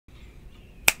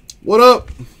What up?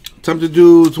 Time to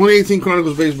do 2018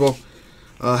 Chronicles Baseball.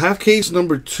 Half case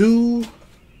number 2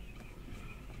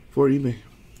 for eBay.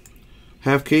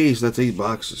 Half case, that's 8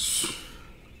 boxes.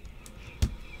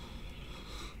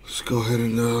 Let's go ahead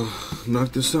and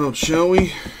knock this out, shall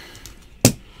we?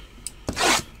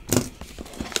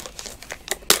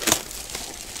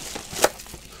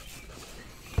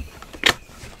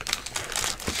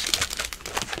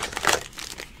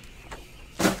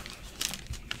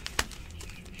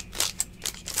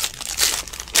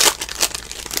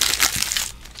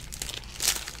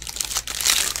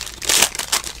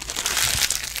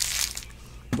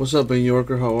 What's up, Ben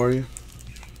Yorker? How are you?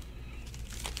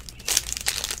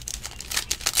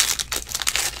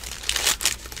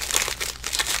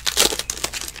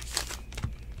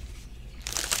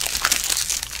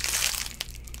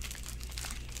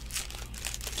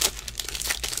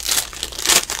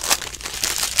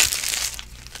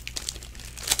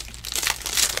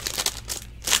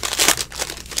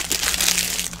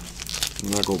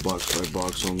 I'm not going box by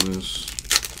box on this.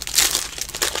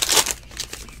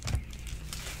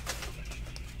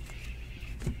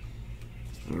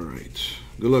 Alright,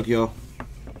 good luck, y'all.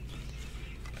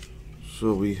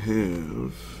 So we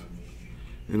have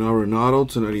an Arenado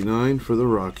to 99 for the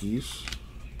Rockies.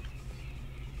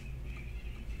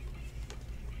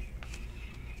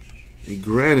 A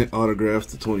Granite autograph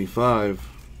to 25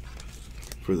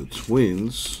 for the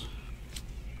Twins.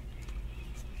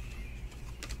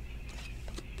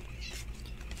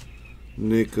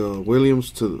 Nick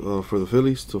Williams to for the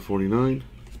Phillies to 49.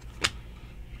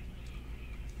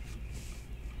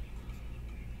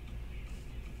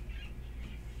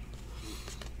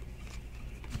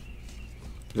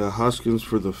 Got Hoskins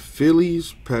for the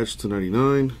Phillies, patch to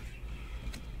 99.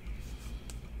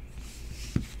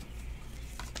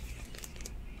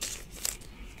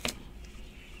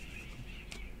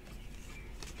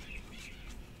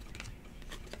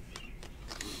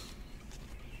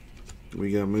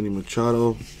 We got Manny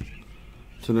Machado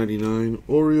to 99,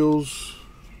 Orioles.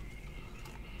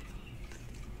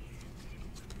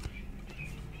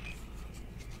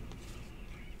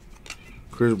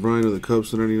 Chris Bryant of the Cubs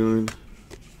to 99.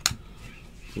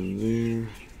 And there.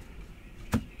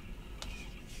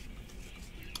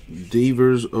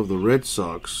 Devers of the Red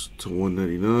Sox to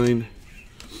 199.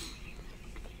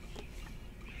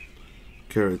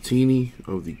 Caratini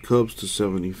of the Cubs to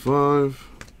 75.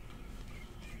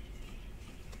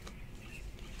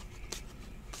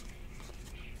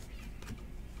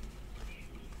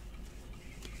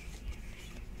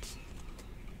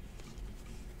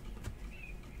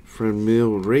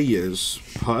 Franmil Reyes,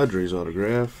 Padres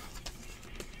autograph.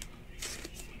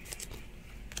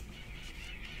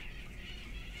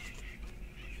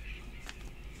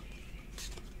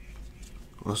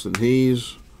 Austin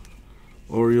Hayes,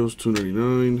 Orioles,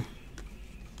 299.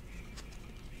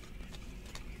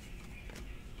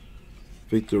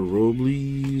 Victor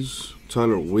Robles,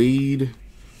 Tyler Wade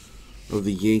of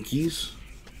the Yankees.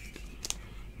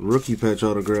 Rookie patch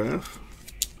autograph,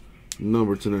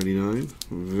 number 299.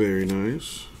 Very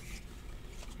nice.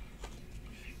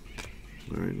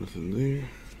 All right, nothing there.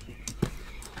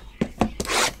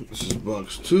 This is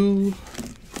box 2.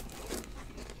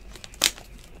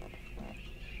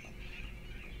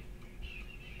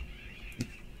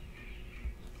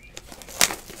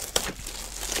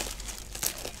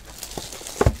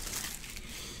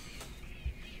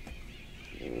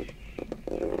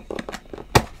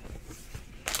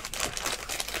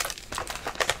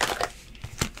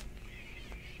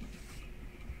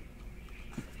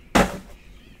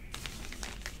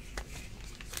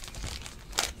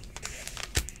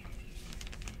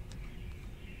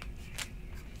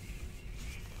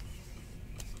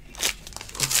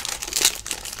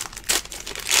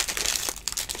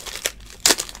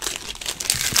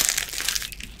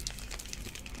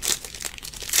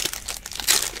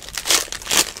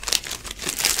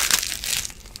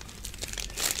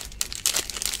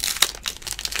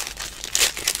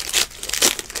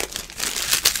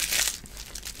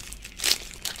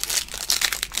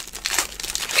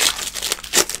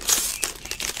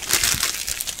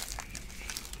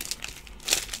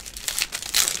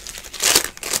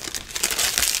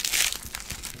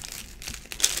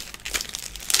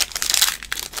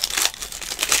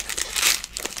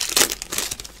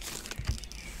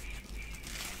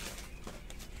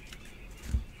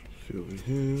 See what we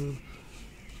have.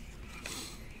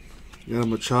 Got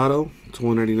Machado to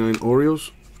 199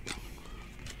 Orioles.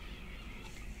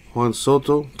 Juan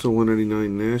Soto to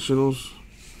 199 Nationals.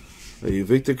 A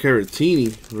Victor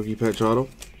Caratini rookie patch auto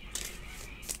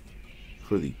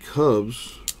for the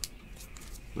Cubs.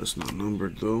 That's not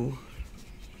numbered though.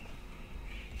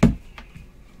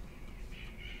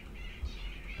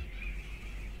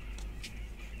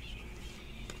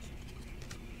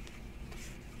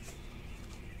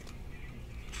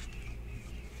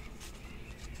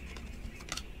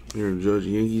 Aaron Judge,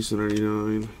 Yankees,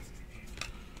 299.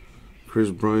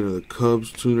 Chris Bryant of the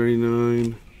Cubs,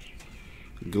 299.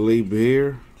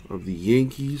 Gleyber of the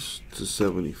Yankees,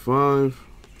 /75.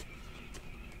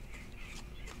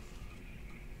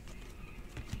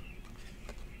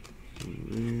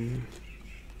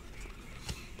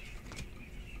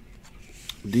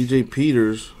 DJ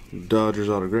Peters, Dodgers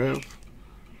autograph.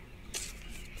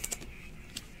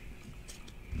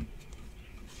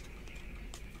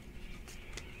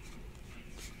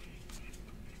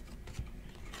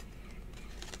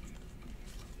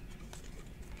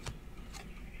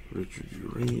 Richard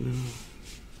Urena.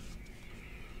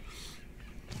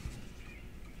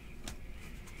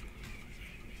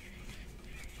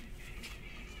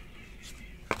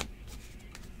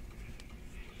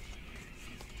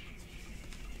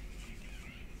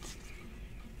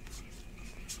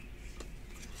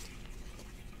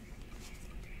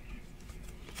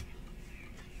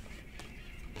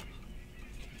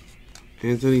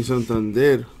 Anthony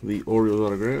Santander, the Orioles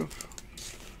autograph.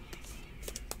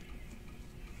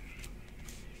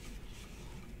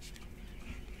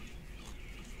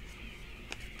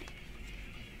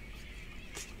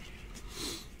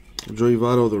 Joey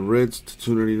Votto, the Reds,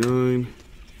 /299.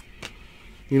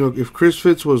 You know, if Chris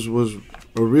Fitz was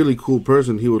a really cool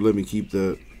person, he would let me keep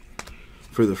that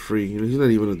for the free. You know, he's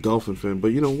not even a Dolphin fan, but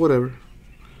you know, whatever.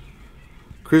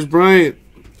 Chris Bryant,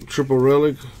 triple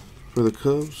relic for the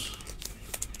Cubs.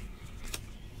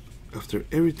 After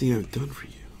everything I've done for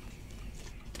you,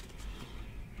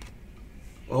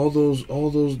 all those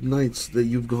nights that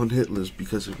you've gone hitless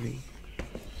because of me,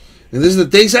 and this is the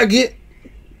thanks I get.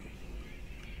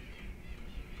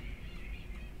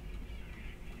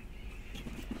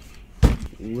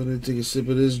 Let me take a sip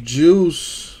of this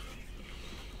juice.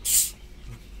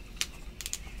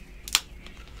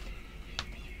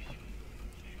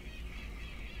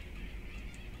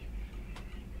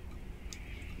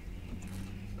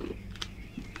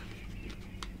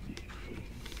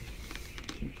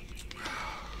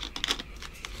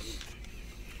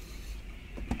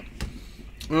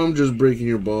 I'm just breaking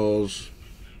your balls,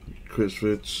 Chris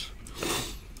Fitz.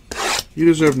 You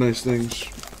deserve nice things.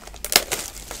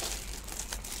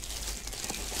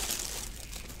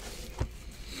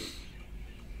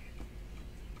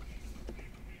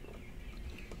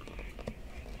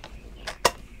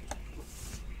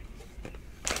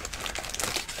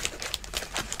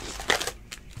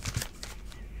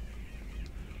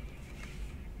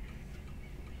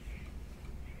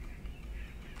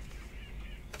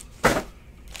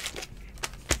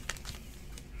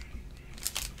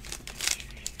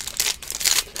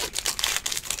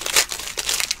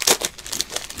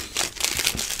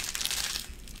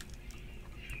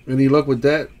 Any luck with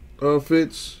that,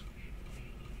 Fitz?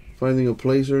 Finding a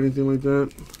place or anything like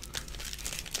that?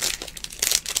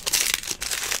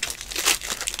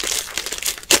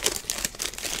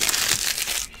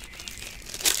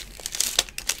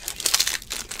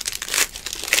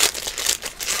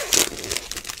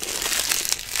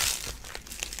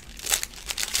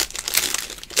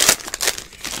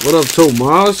 What up,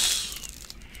 Tomas?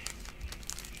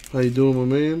 How you doing, my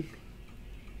man?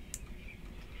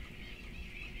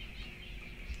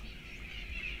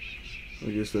 I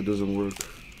guess that doesn't work.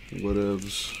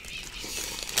 Whatevs.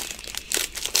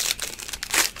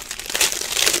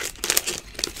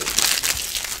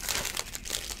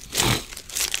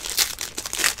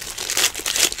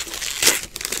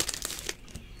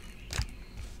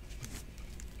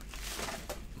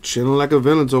 Chilling like a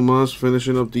villain, Tomas.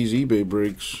 Finishing up these eBay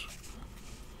breaks.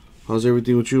 How's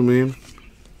everything with you, man?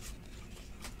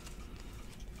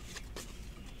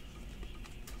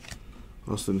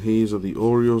 Austin Hayes of the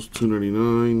Orioles,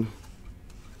 $2.99.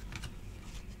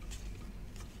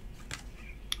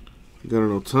 Got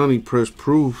an Ohtani press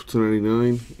proof,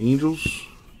 $2.99. Angels.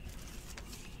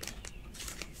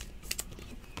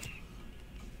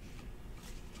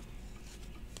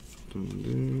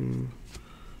 And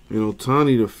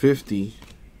Ohtani to 50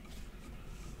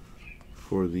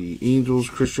 for the Angels.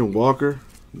 Christian Walker,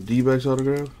 D-backs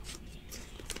autograph.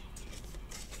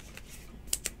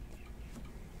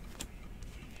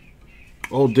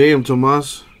 Oh, damn,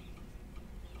 Tomas.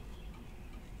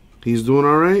 He's doing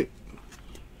all right.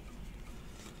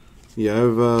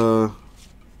 Yeah,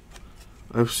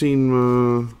 I've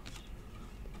seen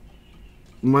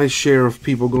my share of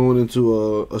people going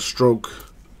into a stroke,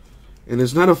 and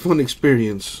it's not a fun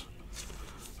experience.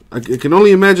 I can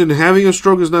only imagine having a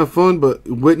stroke is not fun, but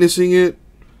witnessing it,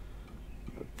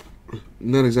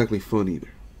 not exactly fun either.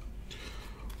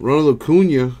 Ronald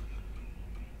Acuna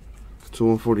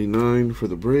 /149 for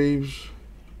the Braves.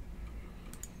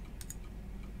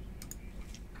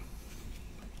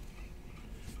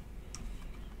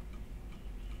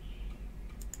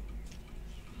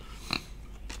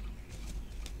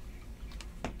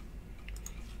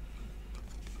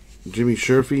 Jimmy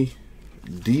Sherfy,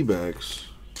 D-backs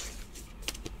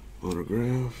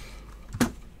autograph.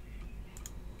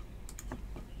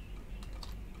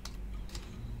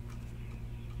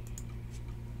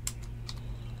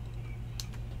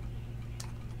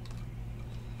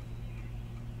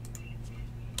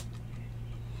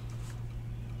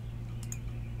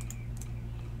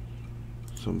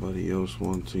 Somebody else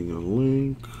wanting a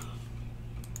link.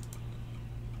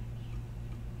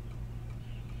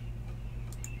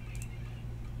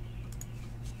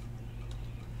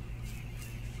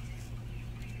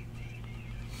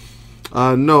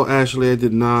 No, Ashley, I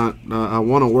did not. I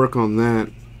want to work on that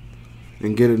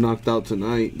and get it knocked out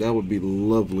tonight. That would be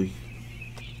lovely.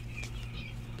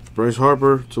 Bryce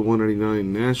Harper to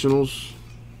 199 Nationals.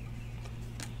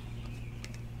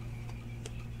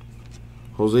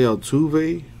 Jose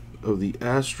Altuve of the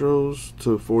Astros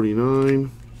to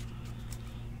 49.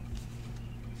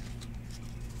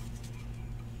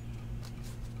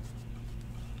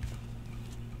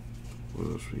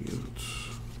 What else we got?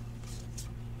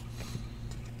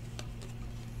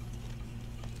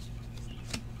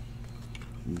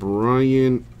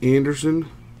 Brian Anderson,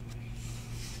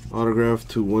 autograph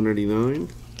to 199,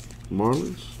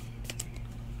 Marlins.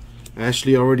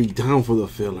 Ashley already down for the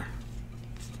filler.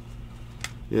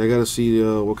 Yeah, I gotta see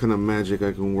what kind of magic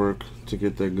I can work to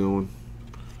get that going.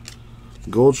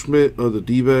 Goldschmidt of the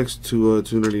D-backs to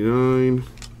 299.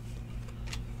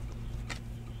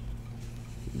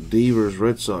 Devers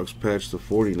Red Sox patch to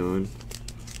 49.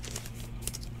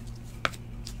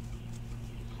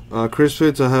 Chris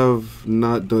Fitz, I have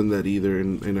not done that either,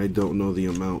 and I don't know the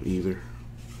amount either.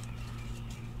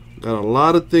 Got a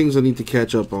lot of things I need to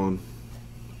catch up on.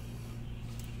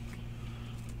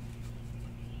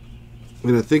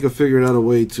 And I think I figured out a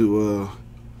way to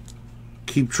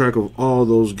keep track of all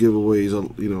those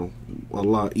giveaways, you know, a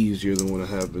lot easier than what I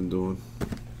have been doing.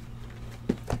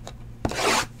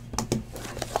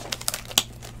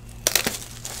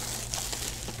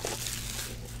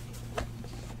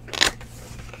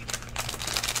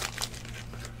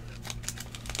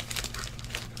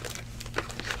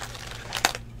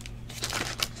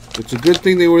 It's a good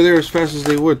thing they were there as fast as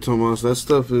they would, Tomas. That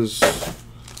stuff is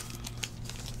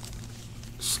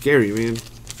scary, man.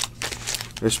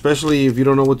 Especially if you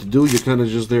don't know what to do, you're kind of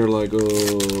just there like,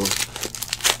 oh.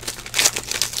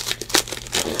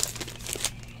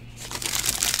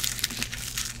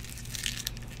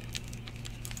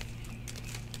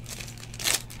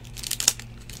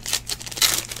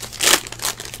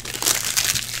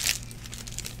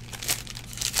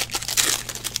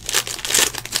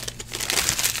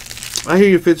 I hear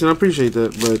you, Fitz, and I appreciate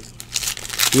that, but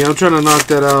yeah, I'm trying to knock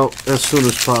that out as soon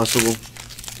as possible.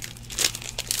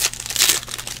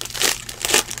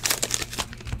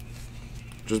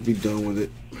 Just be done with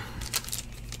it.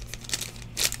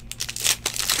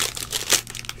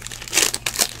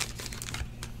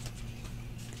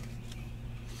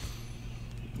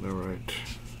 All right.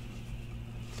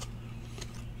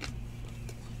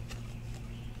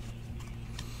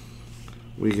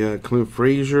 We got Clint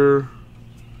Frazier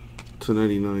to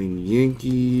 99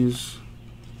 Yankees.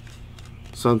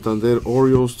 Santander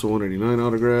Orioles to 189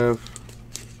 autograph.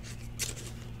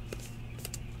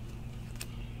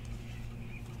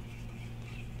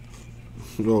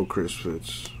 Oh, Chris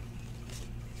Fitz.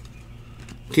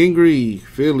 Kingery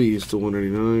Phillies to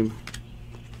 199.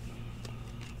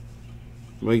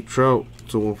 Mike Trout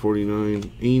to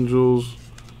 149 Angels.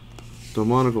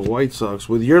 Delmonico White Sox.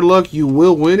 With your luck, you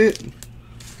will win it,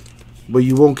 but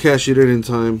you won't cash it in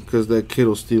time because that kid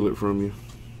will steal it from you.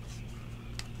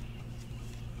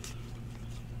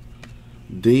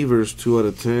 Devers 2 out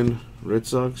of 10 Red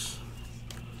Sox.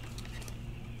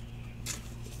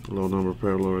 Low number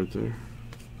parallel right there.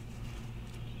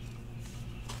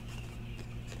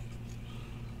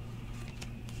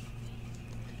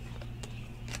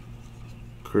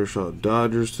 Kershaw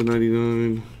Dodgers to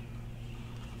 99.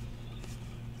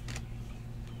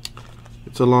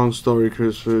 It's a long story,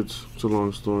 Chris Fitz. It's a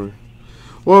long story.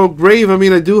 Well, Brave, I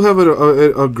mean, I do have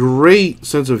a great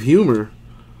sense of humor,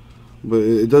 but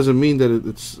it doesn't mean that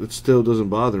it still doesn't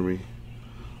bother me.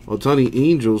 Otani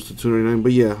Angels to 299,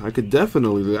 but yeah, I could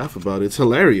definitely laugh about it. It's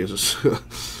hilarious.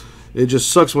 It just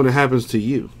sucks when it happens to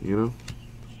you, you know?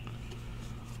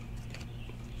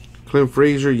 Clint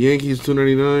Frazier, Yankees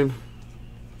 299.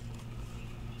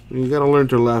 You gotta learn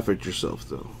to laugh at yourself,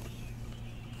 though.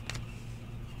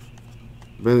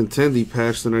 Benintendi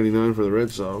patch to 99 for the Red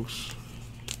Sox.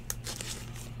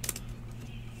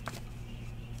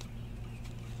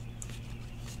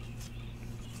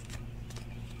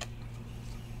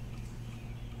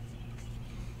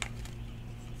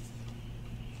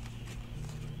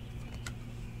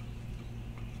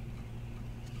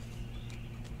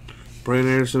 Brian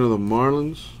Anderson of the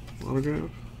Marlins autograph.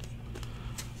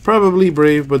 Probably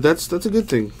Brave, but that's a good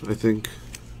thing, I think.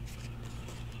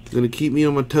 Gonna keep me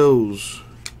on my toes.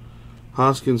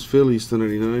 Hoskins, Phillies,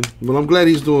 299. Well, I'm glad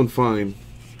he's doing fine,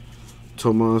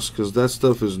 Tomas, because that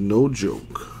stuff is no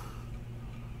joke.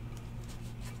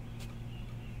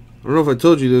 I don't know if I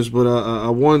told you this, but I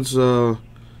once,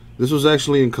 this was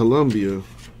actually in Colombia.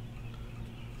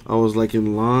 I was like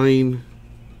in line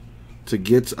to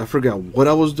get, I forgot what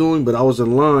I was doing, but I was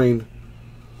in line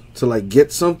to like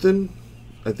get something.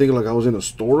 I think like I was in a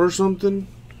store or something.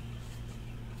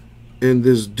 And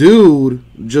this dude,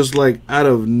 just like out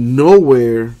of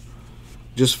nowhere,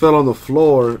 just fell on the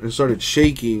floor and started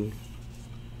shaking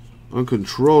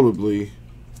uncontrollably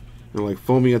and like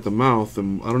foaming at the mouth.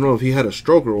 And I don't know if he had a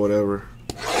stroke or whatever.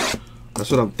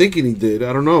 That's what I'm thinking he did.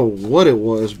 I don't know what it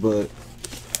was, but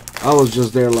I was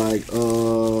just there like,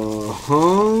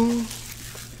 huh?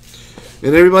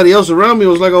 And everybody else around me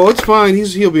was like, oh, it's fine.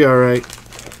 He'll be all right.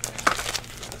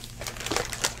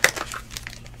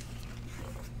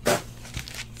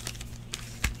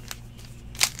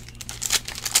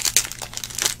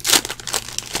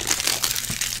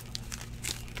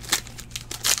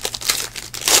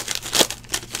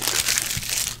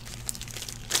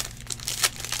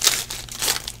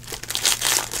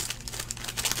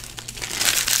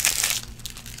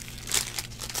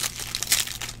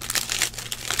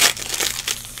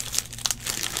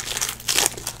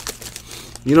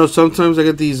 You know, sometimes I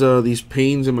get these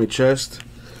pains in my chest,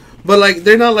 but like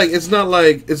they're not like it's not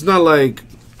like it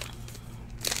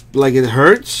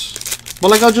hurts,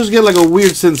 but like I'll just get like a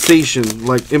weird sensation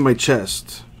like in my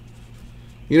chest.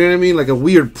 You know what I mean? Like a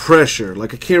weird pressure.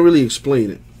 Like I can't really explain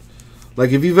it.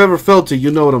 Like if you've ever felt it, you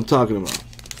know what I'm talking about.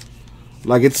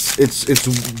 Like it's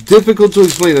difficult to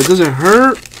explain. It doesn't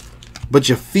hurt, but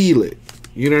you feel it.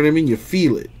 You know what I mean? You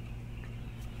feel it.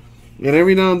 And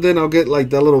every now and then I'll get like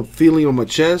that little feeling on my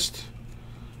chest.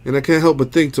 And I can't help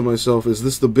but think to myself, is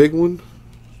this the big one?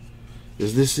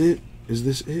 Is this it? Is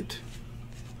this it?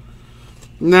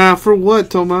 Nah, for what,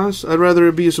 Tomas? I'd rather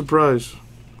it be a surprise.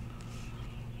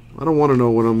 I don't want to know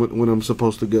when I'm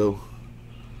supposed to go.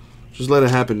 Just let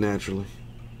it happen naturally.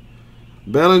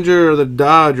 Bellinger or the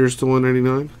Dodgers to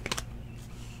 199.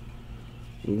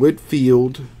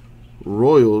 Whitfield,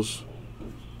 Royals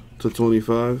to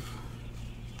 25.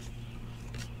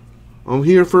 I'm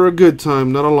here for a good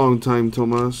time, not a long time,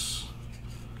 Tomas.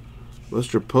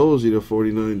 Lester Posey to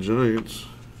 49 Giants.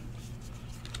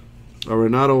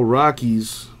 Arenado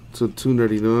Rockies to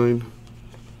 299.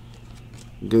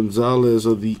 Gonzalez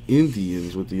of the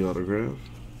Indians with the autograph.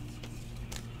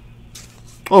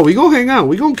 Oh, we gonna hang out.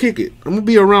 We gonna kick it. I'm gonna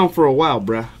be around for a while,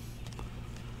 bruh.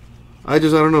 I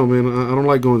don't know, man. I don't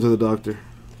like going to the doctor.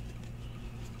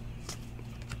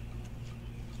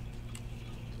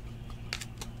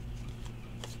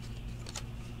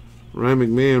 Ryan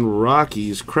McMahon,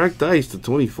 Rockies, cracked ice to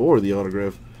 24, the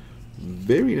autograph.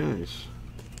 Very nice.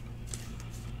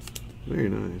 Very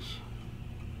nice.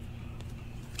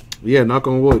 Yeah, knock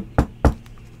on wood.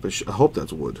 But I hope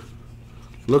that's wood.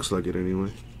 Looks like it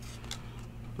anyway.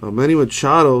 Manny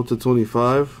Machado to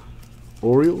 25,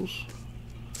 Orioles.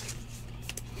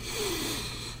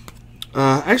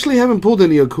 Actually haven't pulled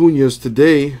any Acuñas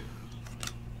today.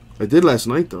 I did last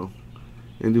night, though.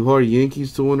 Andujar,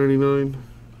 Yankees to 199.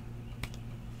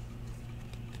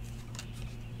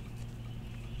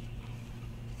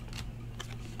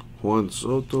 Juan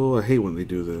Soto. I hate when they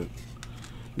do that.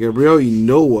 Gabriel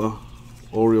Inoa,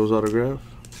 Orioles autograph.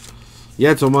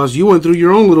 Yeah, Tomas, you went through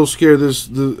your own little scare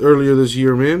earlier this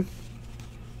year, man.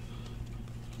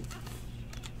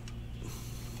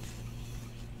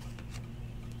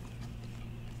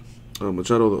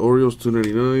 Machado, the Orioles,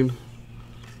 299.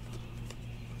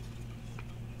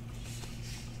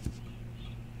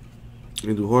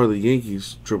 Andujar, the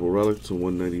Yankees, triple relic to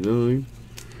 199.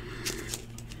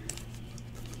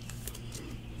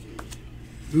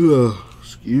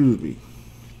 Excuse me.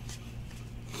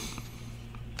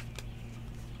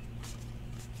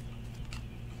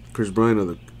 Chris Bryant of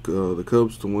the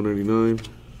Cubs to 199.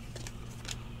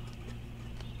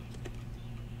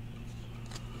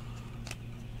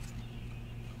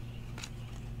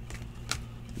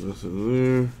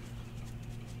 Nothing there.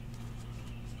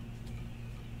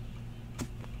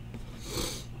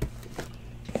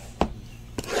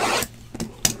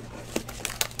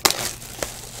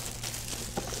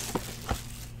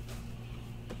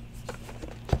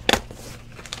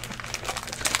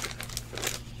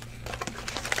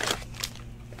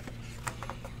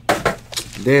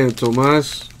 Damn,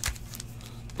 Tomas.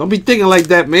 Don't be thinking like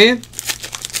that, man.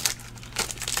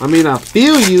 I mean, I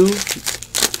feel you.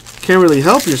 can't really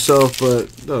help yourself,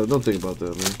 but no, don't think about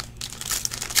that, man.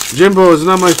 Jimbo, it's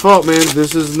not my fault, man.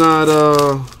 This is not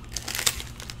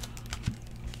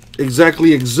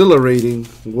exactly exhilarating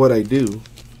what I do.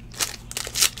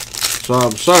 So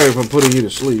I'm sorry if I'm putting you to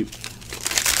sleep.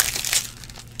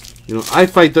 You know, I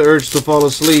fight the urge to fall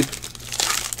asleep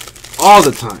all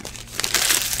the time.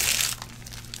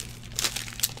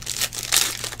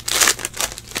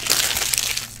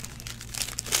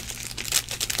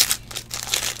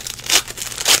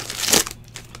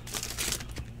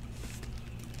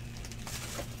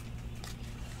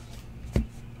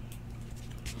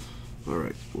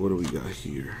 Alright, what do we got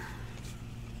here?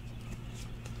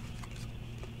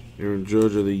 Aaron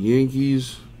Judge of the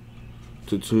Yankees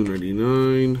to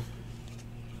 299.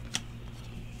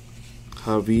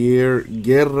 Javier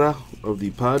Guerra of the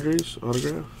Padres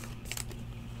autograph.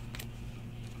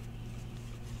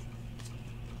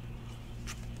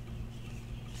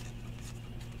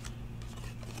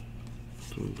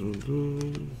 Dun, dun,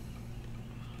 dun.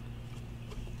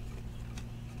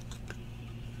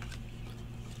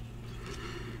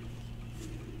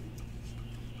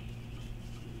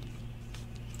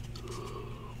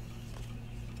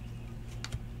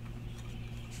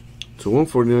 To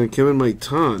 149, Kevin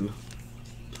Maitan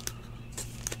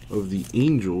of the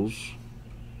Angels.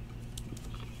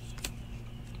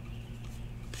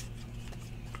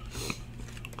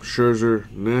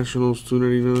 Scherzer, Nationals,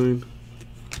 299.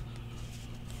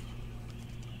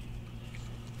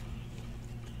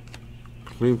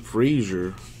 Clint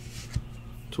Frazier,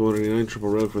 299, triple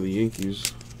red for the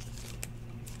Yankees.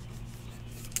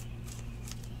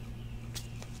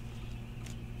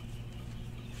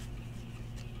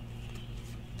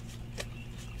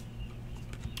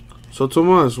 So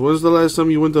Tomas, when's the last time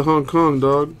you went to Hong Kong,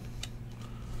 dog?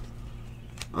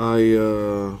 I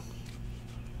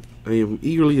am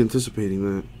eagerly anticipating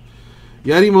that.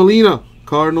 Yadi Molina,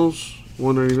 Cardinals,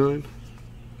 199.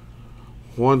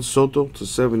 Juan Soto to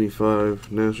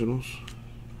 75, Nationals.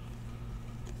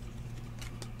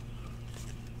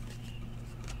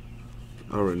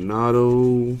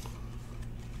 Arenado,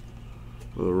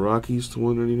 the Rockies to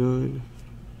 199.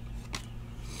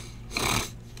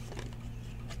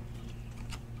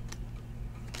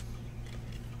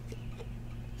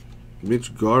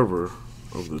 Mitch Garver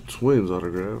of the Twins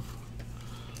autograph.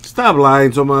 Stop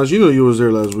lying, Tomas. You know you was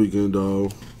there last weekend,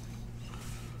 dog.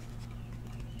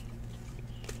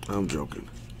 I'm joking.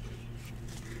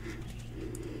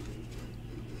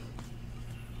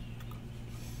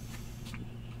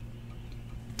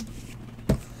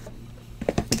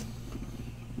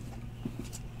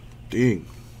 Dang.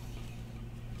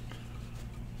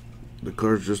 The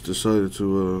Cards just decided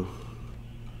to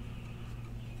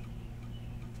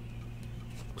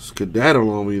skedaddle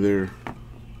on me there.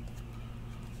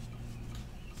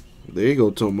 There you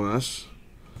go, Tomas.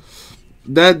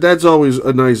 That's always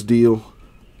a nice deal.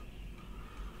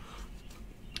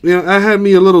 Yeah, I had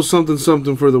me a little something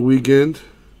for the weekend.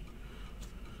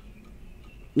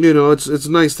 You know, it's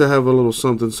nice to have a little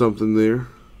something there.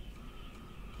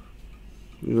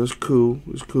 You know, it's cool.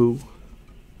 It's cool.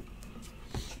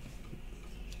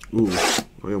 Ooh,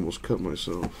 I almost cut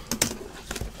myself.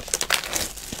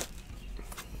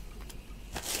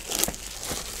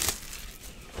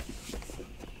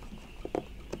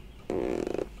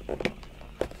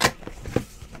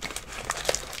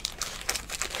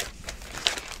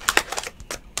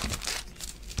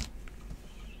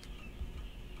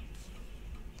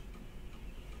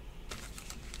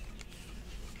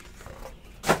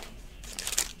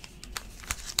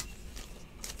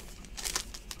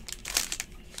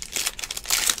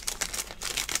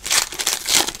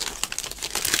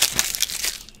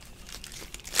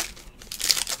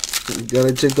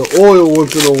 Gotta check the oil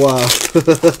once in a while.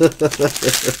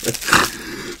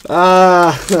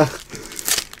 Ah.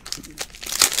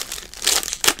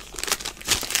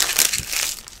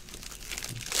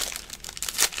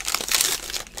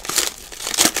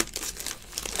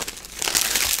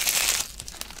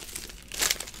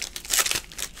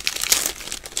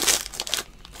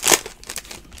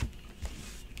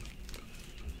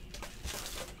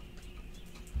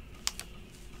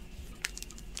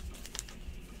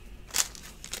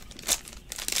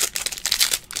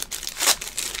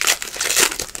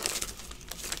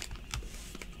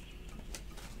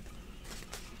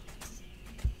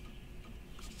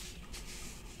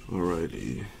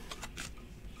 Alrighty.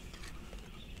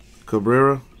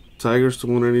 Cabrera, Tigers to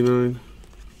 199.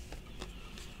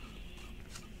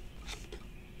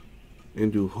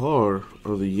 Andujar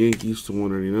of the Yankees to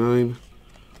 199.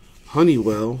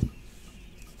 Honeywell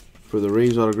for the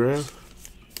Rays autograph.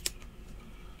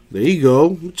 There you go.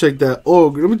 Let me check that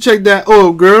oil. Let me check that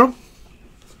oil, girl.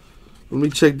 Let me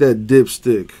check that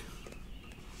dipstick.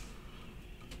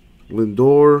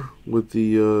 Lindor with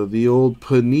the old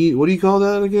panini. What do you call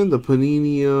that again? The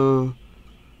panini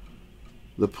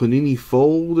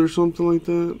fold or something like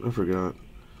that. I forgot.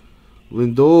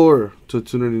 Lindor to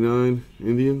 299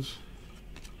 Indians.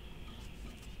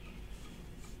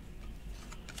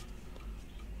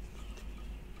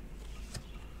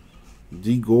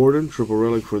 D. Gordon, triple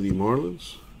relic for the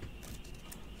Marlins.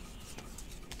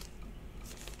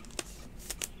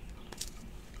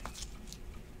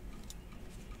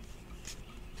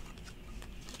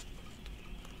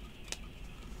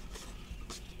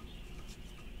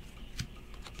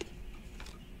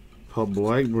 Paul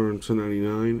Blackburn,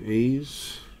 299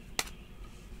 A's.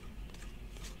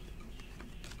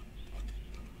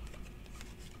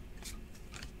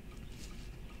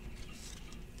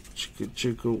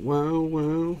 Chicka, wow,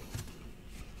 wow.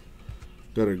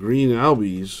 Got a green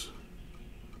Albies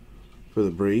for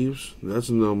the Braves. That's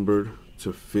numbered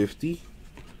to 50.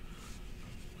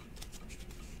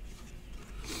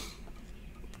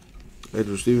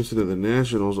 Edward Stevenson of the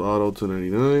Nationals, auto to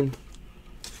 99.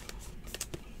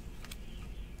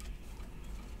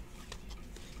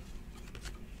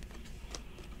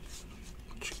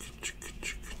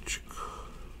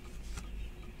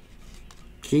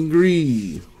 King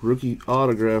Gree, rookie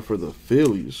autograph for the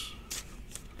Phillies.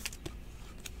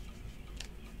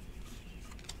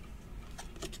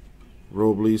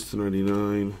 Robles to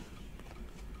 99.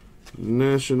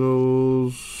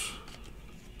 Nationals.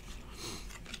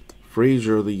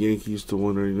 Frazier of the Yankees to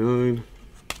 199.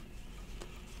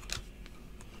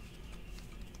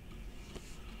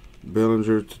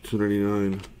 Bellinger to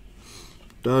 299.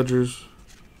 Dodgers.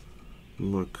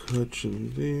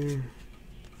 McCutcheon there.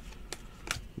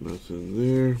 Nothing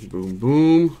there. Boom,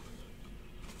 boom.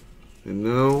 And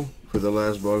now for the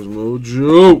last box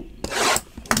mojo.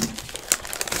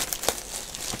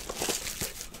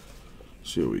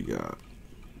 See what we got.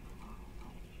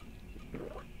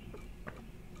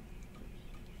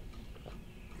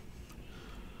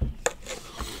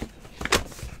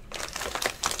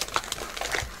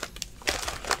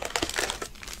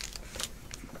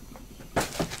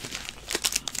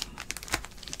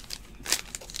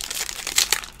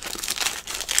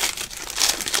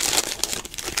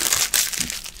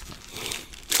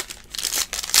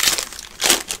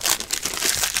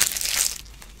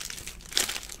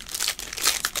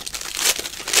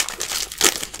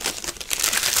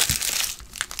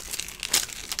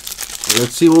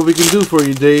 Let's see what we can do for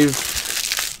you, Dave.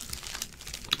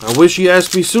 I wish you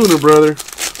asked me sooner, brother.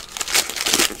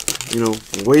 You know,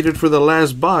 waited for the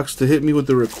last box to hit me with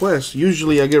the request.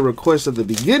 Usually I get requests at the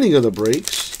beginning of the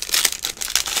breaks.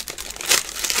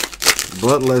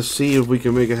 But let's see if we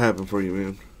can make it happen for you,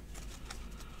 man.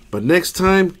 But next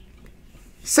time,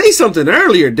 say something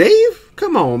earlier, Dave.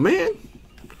 Come on, man.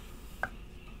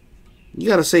 You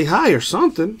gotta say hi or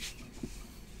something.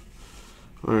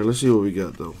 Alright, let's see what we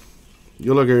got, though.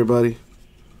 Good luck, everybody.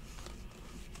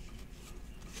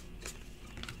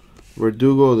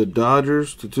 Verdugo of the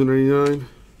Dodgers to 299.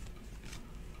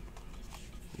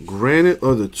 Granite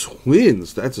of the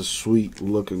Twins. That's a sweet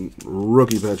looking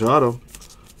rookie patch auto.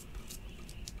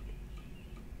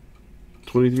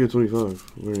 23 or 25.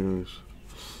 Very nice.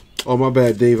 Oh, my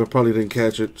bad, Dave. I probably didn't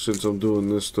catch it since I'm doing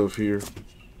this stuff here.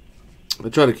 I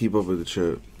try to keep up with the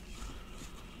chat.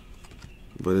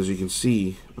 But as you can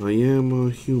see, I am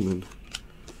a human.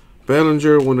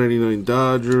 Bellinger, 199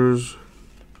 Dodgers.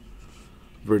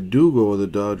 Verdugo of the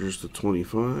Dodgers to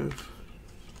 25.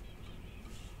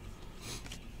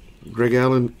 Greg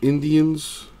Allen,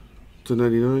 Indians to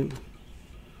 99.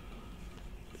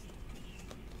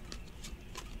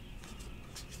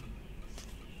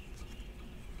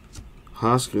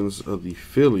 Hoskins of the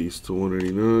Phillies to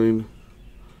 189.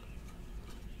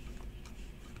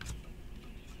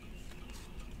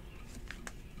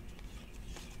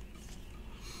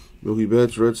 Mookie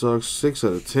Betts, Red Sox, 6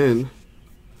 out of 10.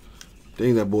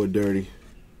 Dang, that boy dirty.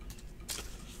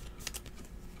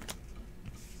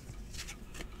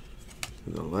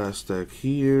 And the last stack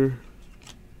here.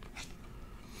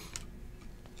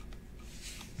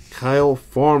 Kyle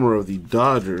Farmer of the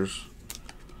Dodgers.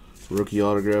 Rookie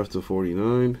autograph to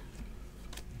 49.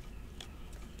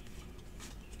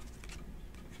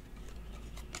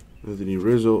 Anthony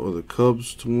Rizzo of the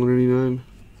Cubs to 189.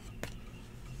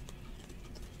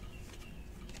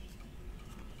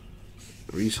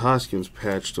 Rhys Hoskins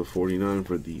patch to 49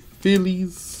 for the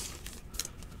Phillies.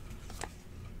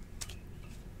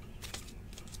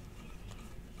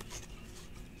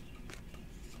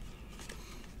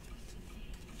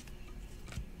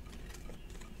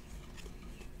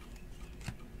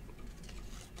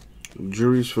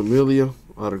 Jury's Familia,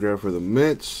 autograph for the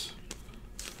Mets.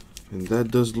 And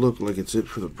that does look like it's it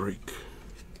for the break.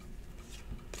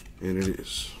 And it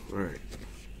is. Alright.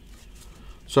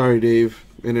 Sorry, Dave,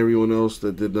 and everyone else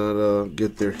that did not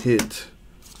get their hit.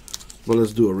 But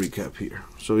let's do a recap here.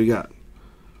 So we got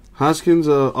Hoskins,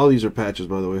 all these are patches,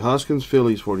 by the way. Hoskins,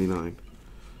 Phillies, 49.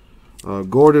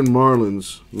 Gordon,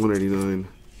 Marlins, 189.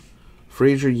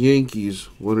 Frazier, Yankees,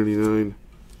 189.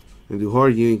 And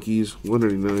Duhar, Yankees,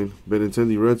 199.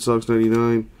 Benintendi, Red Sox,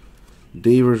 99.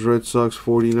 Davers, Red Sox,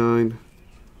 49.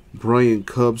 Bryant,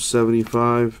 Cubs,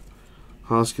 75.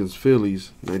 Hoskins,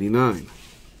 Phillies, 99.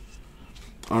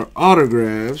 Our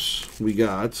autographs, we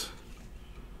got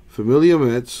Familia,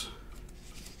 Mets.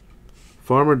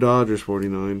 Farmer, Dodgers,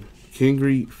 49.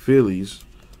 Kingery, Phillies.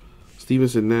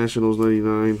 Stevenson, Nationals,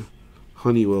 99.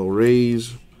 Honeywell,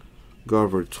 Rays.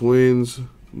 Garver, Twins.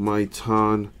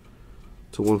 Maitan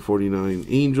to 149,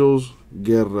 Angels.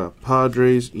 Guerra,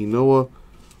 Padres. Inoa,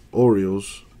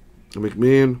 Orioles.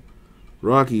 McMahon,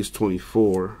 Rockies,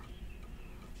 24.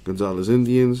 Gonzalez,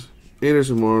 Indians.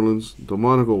 Anderson, Marlins.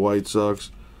 Delmonico, White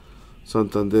Sox.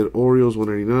 Santander, Orioles,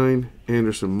 199.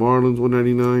 Anderson, Marlins,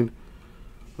 199.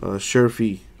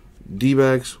 Sherfy,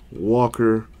 D-backs.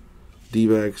 Walker,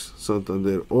 D-backs.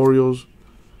 Santander, Orioles.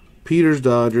 Peters,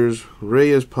 Dodgers.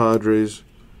 Reyes, Padres.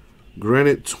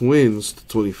 Granite, Twins to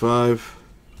 25.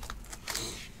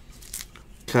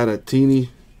 Caratini,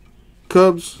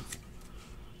 Cubs.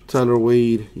 Tyler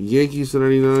Wade, Yankees to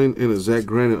 99. And a Zach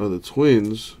Granite of the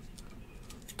Twins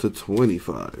to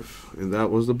 25. And that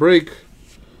was the break.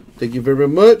 Thank you very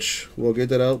much. We'll get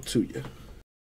that out to you.